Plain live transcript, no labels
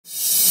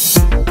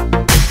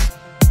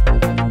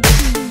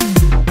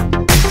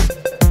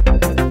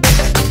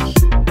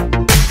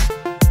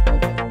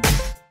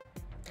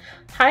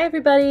Hi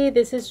everybody,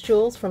 this is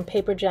Jules from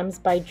Paper Gems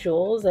by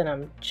Jules, and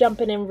I'm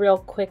jumping in real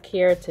quick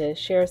here to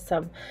share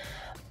some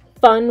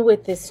fun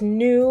with this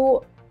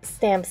new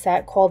stamp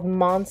set called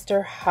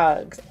Monster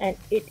Hugs, and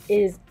it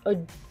is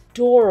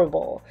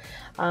adorable.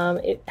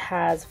 It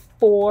has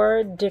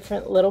 4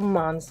 different little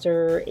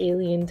monster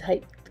alien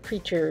type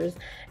creatures,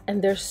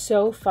 and they're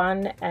so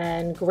fun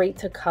and great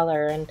to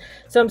color. And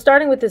so I'm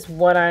starting with this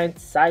one-eyed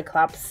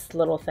cyclops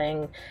little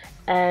thing,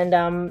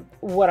 and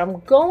what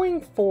I'm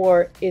going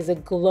for is a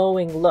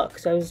glowing look.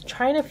 So I was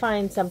trying to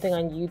find something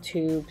on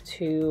YouTube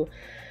to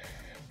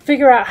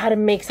figure out how to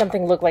make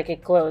something look like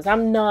it glows.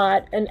 I'm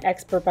not an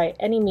expert by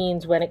any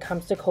means when it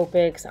comes to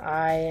Copics.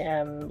 I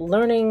am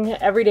learning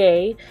every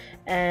day,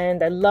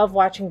 and I love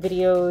watching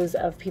videos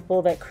of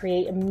people that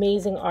create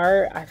amazing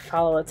art. I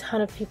follow a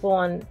ton of people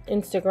on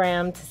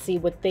Instagram to see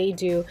what they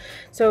do.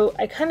 So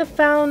I kind of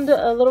found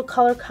a little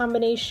color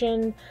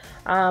combination,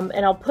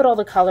 and I'll put all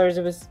the colors.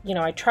 It was,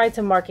 I tried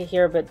to mark it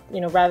here, but,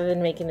 rather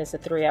than making this a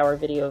 3-hour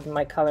video of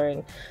my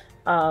coloring,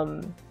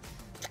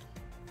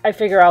 I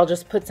figure I'll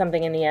just put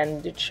something in the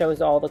end. It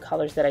shows all the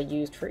colors that I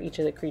used for each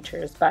of the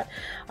creatures. But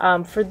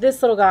for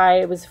this little guy,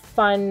 it was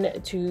fun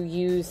to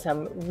use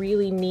some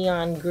really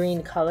neon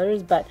green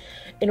colors. But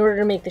in order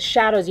to make the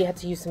shadows, you had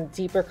to use some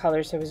deeper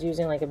colors. So I was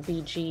using like a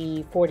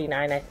BG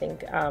 49, I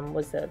think,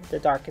 was the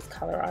darkest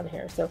color on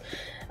here. So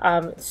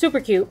super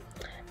cute.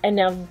 And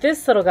now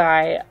this little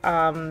guy,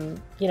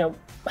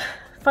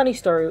 funny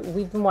story,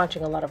 we've been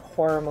watching a lot of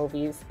horror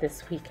movies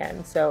this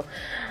weekend. So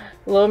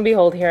lo and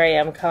behold, here I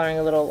am coloring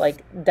a little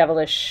like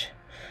devilish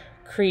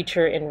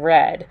creature in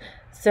red.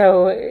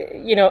 So,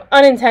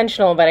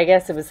 unintentional, but I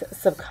guess it was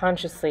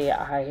subconsciously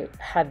I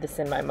had this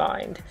in my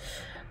mind.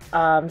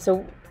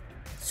 So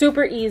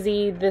super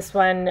easy. This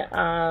one,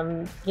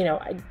 I'm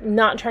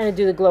not trying to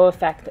do the glow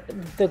effect.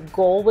 The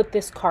goal with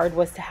this card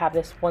was to have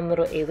this one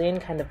little alien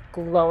kind of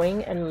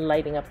glowing and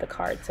lighting up the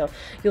card. So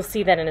you'll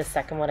see that in a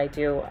second what I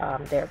do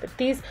there. But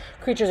these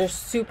creatures are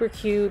super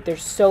cute. They're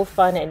so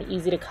fun and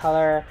easy to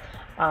color.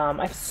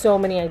 I have so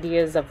many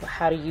ideas of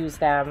how to use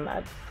them.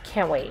 I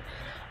can't wait.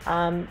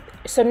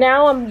 So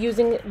now I'm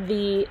using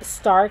the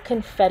Star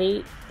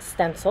Confetti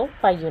stencil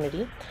by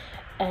Unity,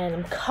 and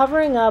I'm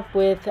covering up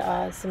with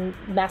some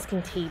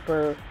masking tape,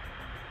 or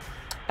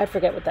I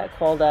forget what that's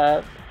called.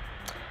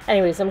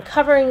 Anyways, I'm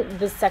covering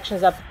the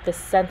sections up, the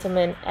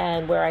sentiment,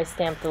 and where I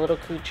stamped the little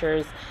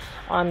creatures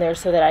on there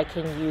so that I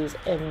can use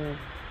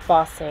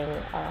embossing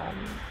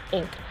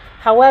ink.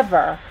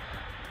 However,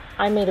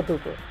 I made a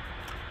boo-boo.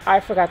 I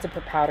forgot to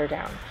put powder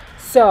down.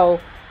 So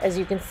as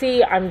you can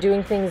see, I'm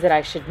doing things that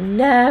I should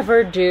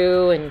never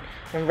do, and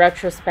in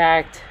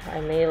retrospect I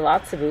made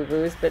lots of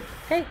boo-boos, but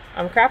hey,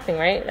 I'm crafting,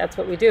 right? That's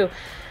what we do.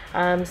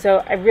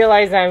 So I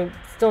realize I'm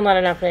still not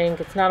enough ink,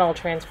 it's not all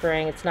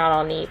transferring, it's not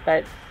all neat,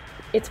 but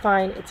it's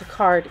fine. It's a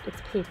card,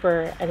 it's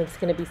paper, and it's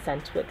going to be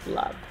sent with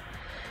love.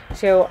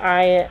 So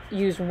I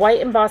used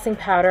white embossing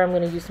powder. I'm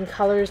going to use some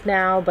colors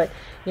now, but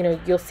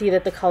you'll see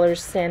that the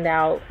colors stand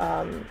out,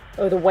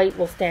 or the white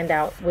will stand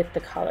out with the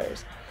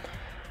colors.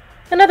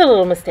 Another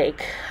little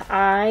mistake,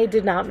 I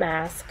did not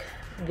mask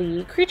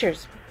the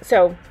creatures.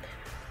 So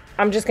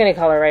I'm just going to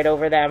color right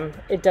over them.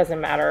 It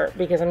doesn't matter,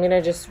 because I'm going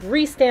to just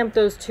restamp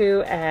those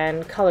 2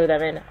 and color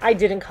them in. I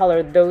didn't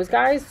color those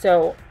guys,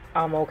 so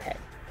I'm okay.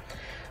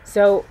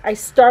 So I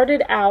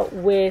started out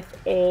with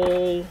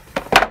a,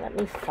 let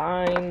me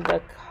find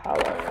the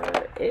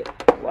color. It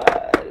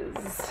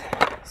was,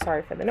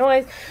 sorry for the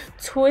noise,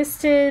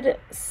 Twisted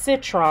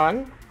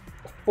Citron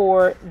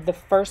for the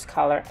first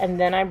color, and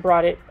then I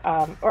brought it,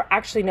 or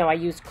actually no, I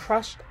used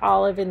crushed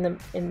olive in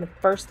the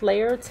first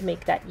layer to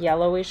make that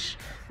yellowish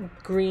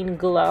green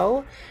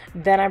glow.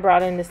 Then I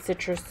brought in the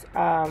citrus,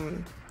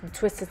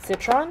 Twisted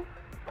Citron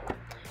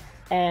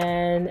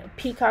and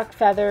peacock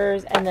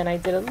feathers, and then I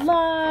did a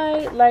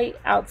light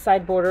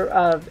outside border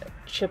of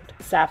chipped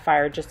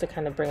sapphire just to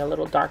kind of bring a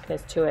little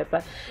darkness to it.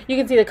 But you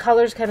can see the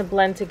colors kind of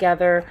blend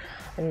together.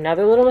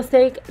 Another little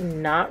mistake,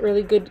 not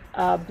really good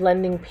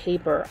blending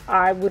paper.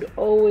 I would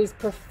always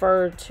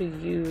prefer to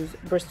use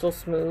Bristol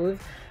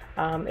Smooth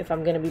if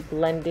I'm going to be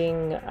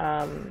blending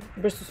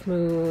Bristol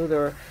Smooth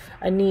or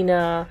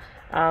Anina.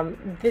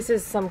 This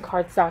is some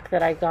cardstock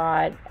that I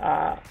got.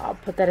 I'll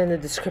put that in the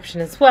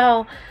description as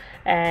well.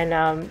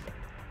 And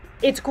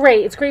it's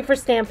great. It's great for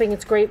stamping.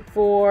 It's great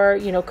for,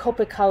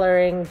 Copic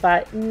coloring,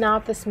 but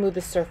not the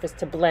smoothest surface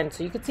to blend.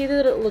 So you can see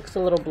that it looks a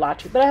little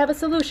blotchy, but I have a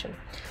solution.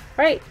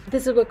 Right?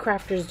 This is what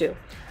crafters do.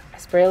 I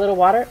spray a little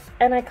water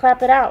and I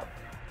clap it out.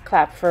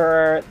 Clap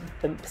for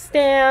the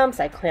stamps.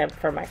 I clap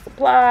for my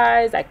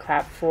supplies. I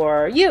clap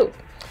for you.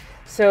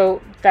 So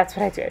that's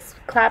what I do. I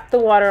clap the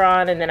water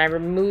on, and then I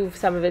remove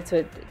some of it so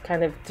it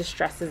kind of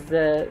distresses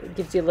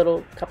gives you a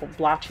little couple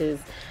blotches.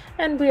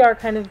 And we are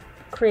kind of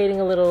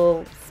creating a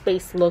little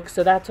space look,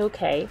 so that's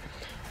okay.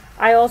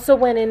 I also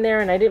went in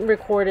there, and I didn't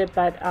record it,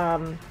 but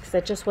because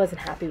I just wasn't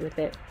happy with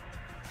it,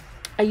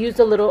 I used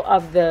a little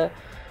of the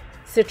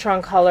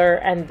citron color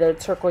and the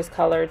turquoise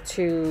color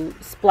to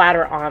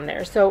splatter on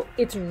there. So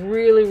it's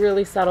really,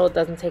 really subtle. It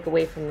doesn't take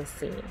away from the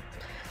scene.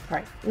 All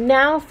right,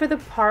 now for the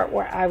part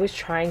where I was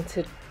trying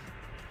to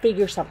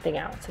figure something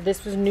out. So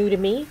this was new to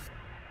me,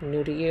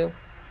 new to you,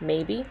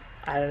 maybe,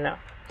 I don't know.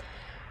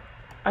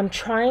 I'm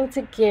trying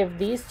to give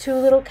these two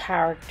little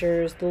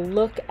characters the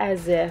look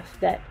as if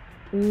that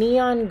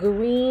neon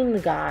green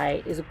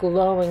guy is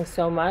glowing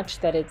so much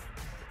that it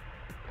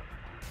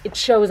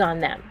shows on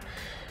them.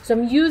 So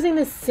I'm using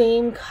the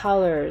same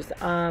colors.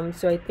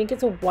 So I think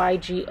it's a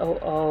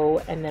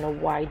YGOO and then a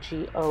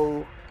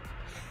YGO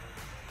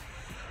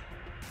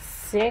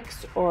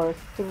 6 or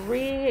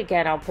 3.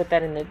 Again, I'll put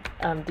that in the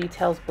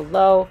details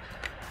below.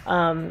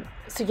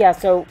 So yeah,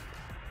 so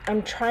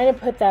I'm trying to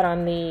put that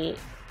on the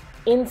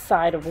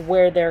inside of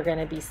where they're going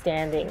to be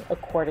standing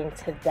according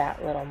to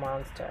that little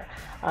monster.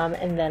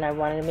 And then I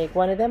wanted to make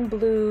one of them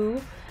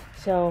blue.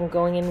 So I'm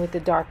going in with the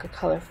darker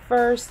color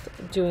first,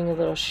 doing a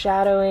little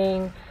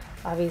shadowing.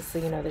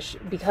 Obviously, you know,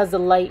 because the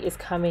light is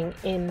coming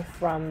in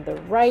from the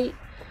right,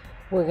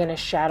 we're going to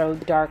shadow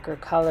darker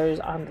colors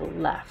on the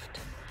left.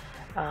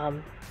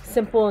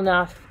 Simple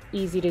enough,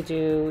 easy to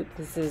do.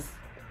 This is,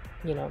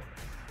 you know,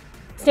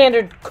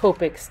 standard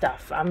Copics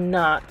stuff. I'm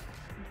not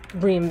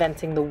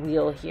reinventing the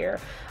wheel here,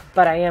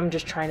 but I am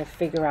just trying to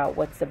figure out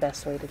what's the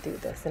best way to do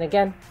this. And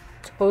again,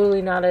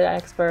 totally not an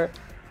expert,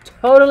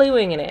 totally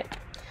winging it.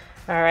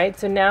 All right,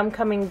 so now I'm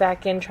coming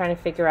back in trying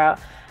to figure out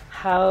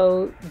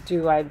how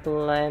do I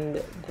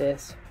blend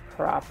this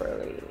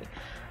properly.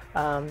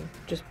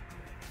 Just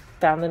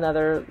found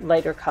another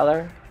lighter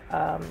color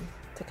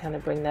to kind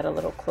of bring that a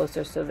little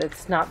closer so that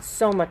it's not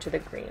so much of the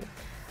green.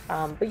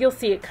 But you'll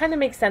see it kind of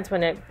makes sense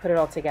when I put it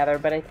all together,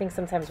 but I think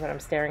sometimes when I'm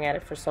staring at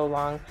it for so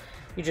long,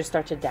 you just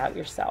start to doubt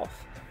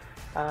yourself.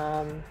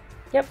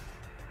 Yep,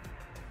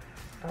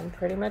 I'm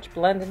pretty much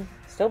blending,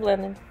 still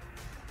blending.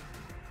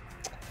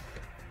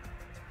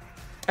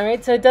 All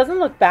right, so it doesn't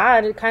look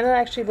bad. It kind of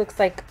actually looks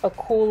like a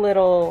cool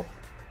little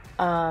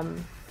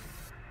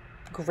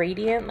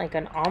gradient, like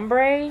an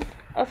ombre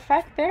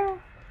effect there.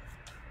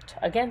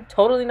 Again,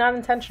 totally not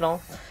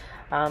intentional,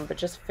 but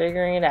just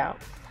figuring it out.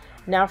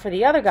 Now for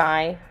the other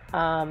guy,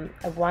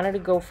 I wanted to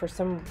go for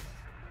some,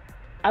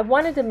 I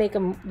wanted to make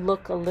him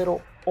look a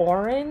little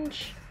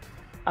orange.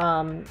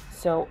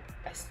 So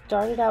I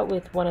started out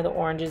with one of the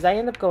oranges. I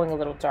ended up going a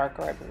little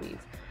darker, I believe,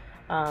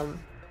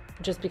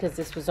 just because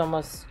this was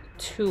almost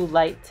too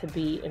light to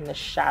be in the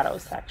shadow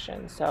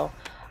section. So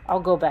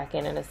I'll go back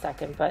in a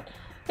second. But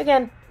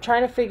again,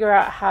 trying to figure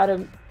out how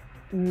to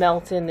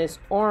melt in this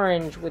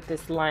orange with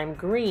this lime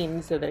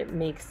green so that it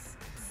makes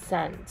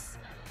sense.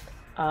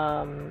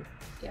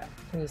 Yeah,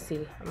 can you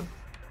see? I'm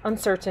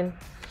uncertain.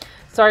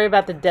 Sorry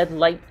about the dead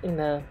light in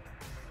the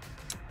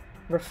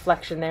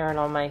reflection there and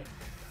all my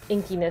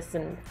inkiness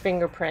and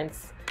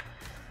fingerprints.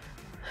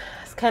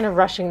 I was kind of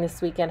rushing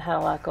this weekend, had a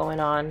lot going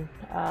on,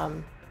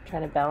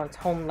 trying to balance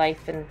home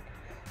life and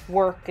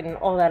work and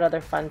all that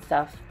other fun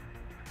stuff.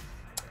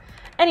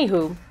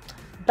 Anywho,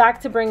 back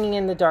to bringing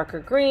in the darker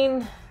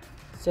green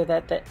so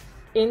that the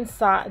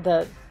inside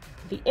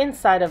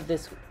inside of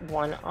this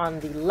one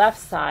on the left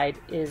side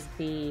is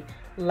the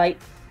light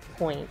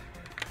point,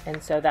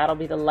 and so that'll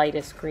be the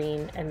lightest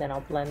green, and then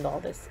I'll blend all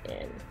this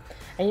in.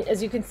 And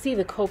as you can see,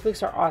 the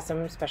Copics are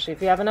awesome, especially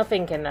if you have enough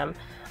ink in them.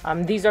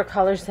 These are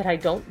colors that I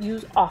don't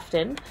use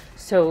often,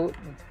 so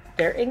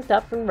they're inked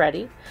up and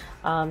ready.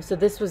 So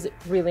this was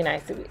really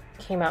nice. It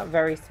came out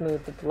very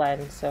smooth to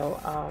blend.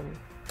 So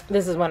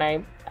this is when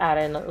I add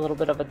in a little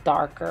bit of a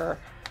darker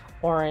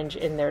orange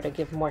in there to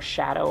give more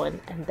shadow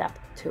and depth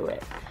to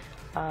it.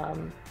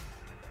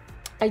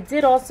 I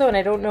did also, and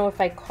I don't know if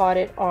I caught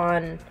it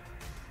on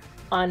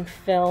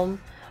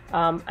film,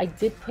 I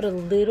did put a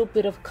little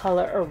bit of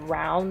color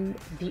around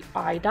the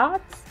eye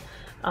dots,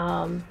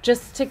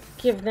 just to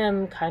give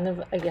them kind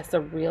of, I guess,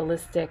 a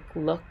realistic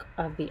look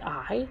of the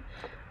eye.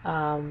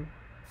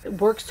 It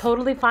works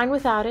totally fine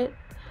without it,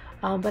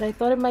 but I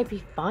thought it might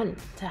be fun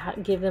to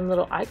give them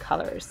little eye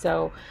colors.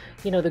 So,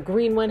 you know, the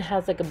green one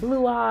has like a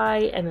blue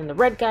eye, and then the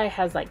red guy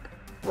has like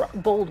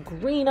bold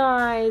green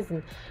eyes,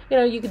 and you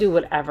know, you could do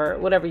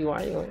whatever you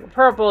want. You want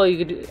purple, you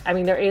could do, I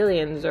mean, they're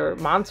aliens or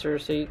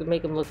monsters, so you could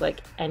make them look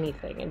like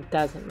anything. It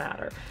doesn't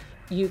matter.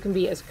 You can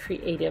be as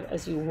creative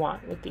as you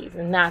want with these,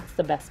 and that's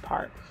the best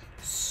part.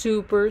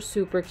 Super,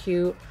 super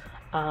cute.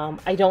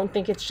 I don't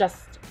think it's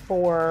just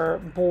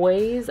for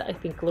boys. I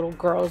think little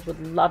girls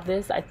would love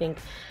this. I think,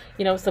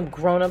 you know, some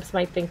grown-ups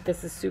might think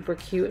this is super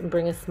cute and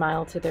bring a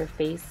smile to their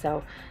face.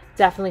 So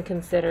definitely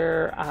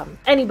consider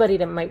anybody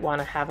that might want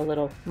to have a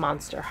little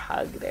monster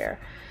hug there.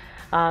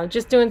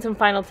 Just doing some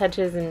final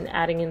touches and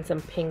adding in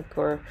some pink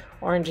or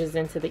oranges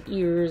into the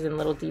ears and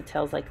little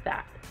details like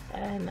that.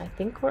 And I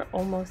think we're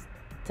almost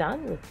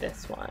done with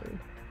this one.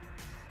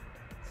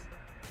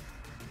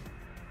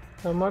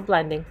 A little more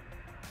blending.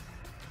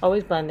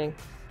 Always blending.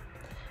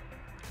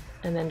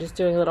 And then just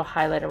doing a little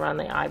highlight around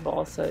the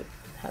eyeball so it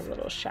has a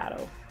little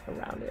shadow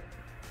around it.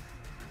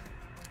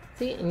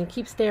 See, and you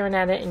keep staring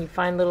at it and you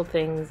find little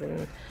things.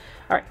 And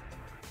all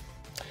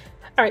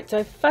All right, so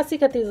I fussy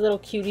cut these little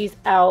cuties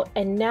out,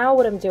 and now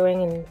what I'm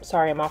doing, and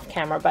sorry I'm off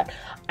camera, but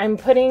I'm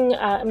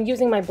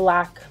using my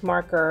black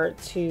marker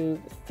to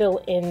fill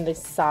in the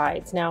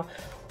sides. Now,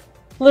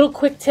 little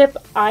quick tip,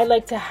 I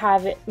like to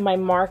have my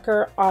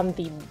marker on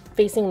the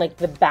facing like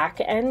the back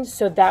end,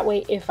 so that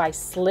way if I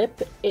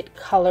slip, it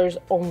colors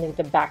only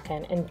the back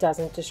end and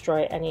doesn't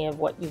destroy any of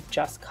what you've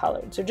just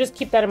colored. So just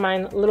keep that in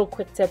mind, a little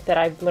quick tip that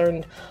I've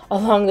learned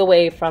along the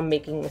way from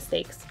making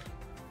mistakes.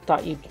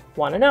 Thought you'd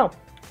want to know.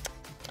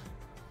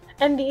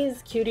 And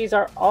these cuties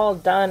are all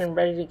done and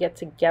ready to get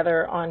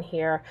together on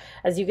here.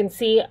 As you can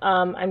see,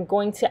 I'm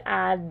going to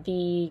add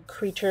the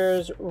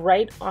creatures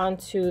right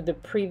onto the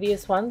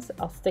previous ones.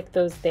 I'll stick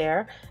those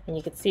there, and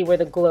you can see where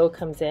the glow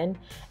comes in.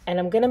 And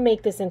I'm going to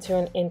make this into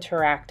an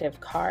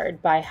interactive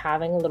card by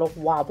having a little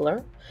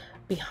wobbler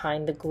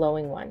behind the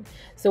glowing one.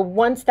 So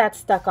once that's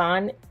stuck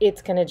on,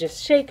 it's going to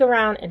just shake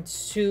around and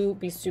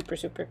be super,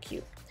 super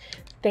cute.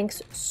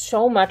 Thanks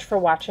so much for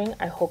watching.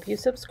 I hope you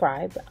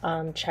subscribe.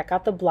 Check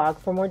out the blog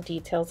for more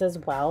details as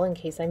well, in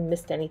case I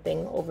missed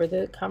anything over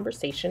the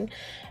conversation.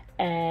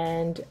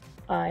 And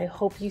I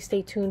hope you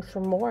stay tuned for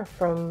more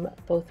from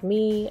both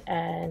me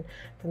and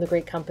from the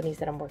great companies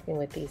that I'm working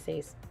with these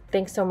days.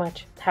 Thanks so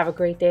much. Have a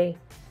great day.